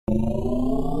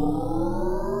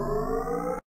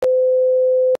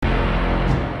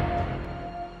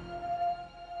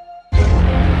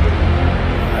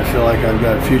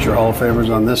got future Hall of Famers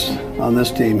on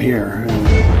this team here,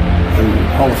 and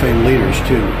Hall of Fame leaders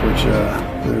too, which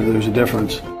there's a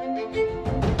difference.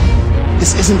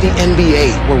 This isn't the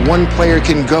NBA where one player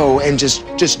can go and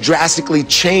just drastically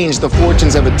change the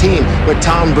fortunes of a team. But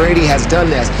Tom Brady has done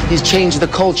this. He's changed the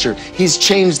culture. He's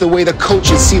changed the way the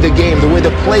coaches see the game, the way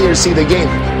the players see the game.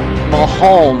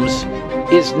 Mahomes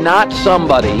is not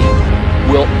somebody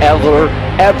we'll ever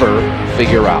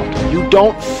figure out. You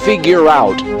don't figure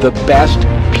out the best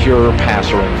pure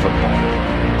passer in football.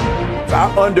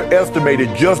 I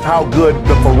underestimated just how good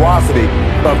the ferocity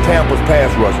of Tampa's pass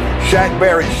rush. Shaq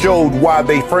Barrett showed why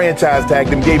they franchise tagged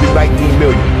him, gave him $19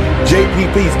 million.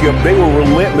 JPP, Skip, they were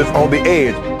relentless on the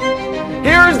edge.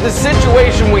 Here's the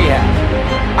situation we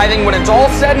have. I think when it's all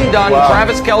said and done,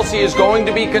 Travis Kelce is going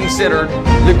to be considered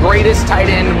the greatest tight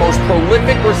end, most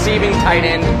prolific receiving tight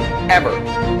end ever.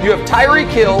 You have Tyreek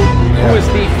Hill, who is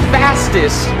the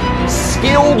fastest,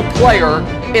 skilled player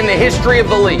in the history of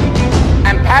the league.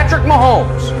 And Patrick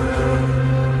Mahomes.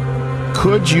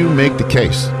 Could you make the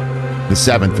case the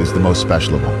 7th is the most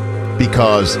special of all?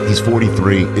 Because he's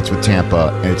 43, it's with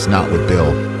Tampa, and it's not with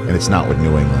Bill, and it's not with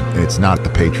New England, and it's not the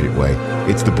Patriot way.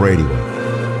 It's the Brady way.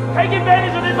 Take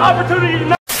advantage of this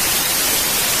opportunity.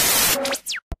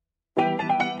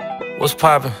 What's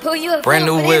poppin'? Brand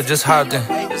new whip, just hopped in.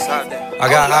 I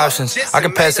got options. I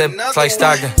can pass that like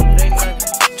Stockton.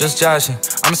 Just joshing.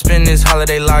 I'ma spend this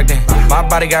holiday locked in. My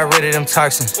body got rid of them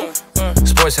toxins.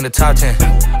 Sports in the top 10.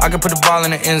 I can put the ball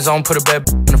in the end zone, put a bad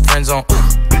in the friend zone.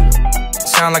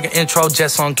 Sound like an intro jet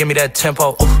song, give me that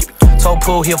tempo. Told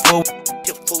Pooh he a fool.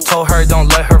 Told her don't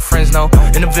let her friends know.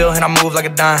 In the Ville and I move like a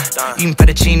dime. Eating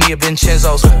fettuccine at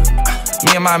Vincenzo's.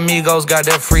 Me and my amigos got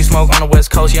that free smoke on the West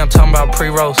Coast. Yeah, I'm talking about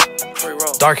pre-rolls.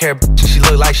 Dark hair, she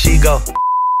look like she go.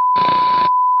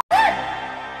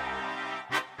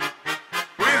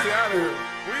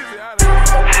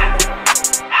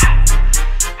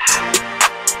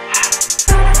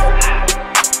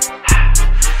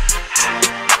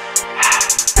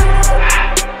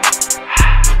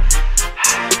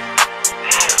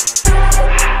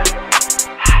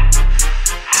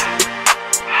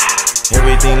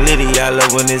 Everything litty, I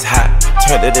love when it's hot.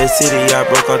 Turned to the city, I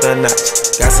broke off the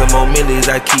notch. Got some more millies,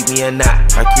 I keep me a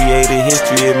knot. I created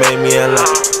history, it made me a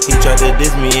lot. He tried to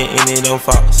diss me and it don't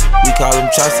false. We call him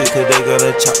Chaucer cause they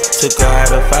gonna chop. Took her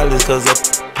out of filers cause of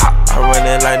pop. I run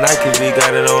it like Nike, we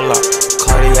got it on lock.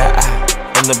 Cardiac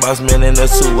eye, I'm the boss man in a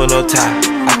suit with no tie.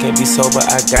 I can't be sober,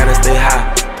 I gotta stay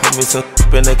high. Put me some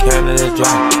in the can and it's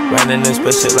dry. Riding in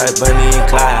special like Bunny and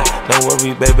Clyde. Don't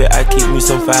worry baby, I keep me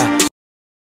some fire.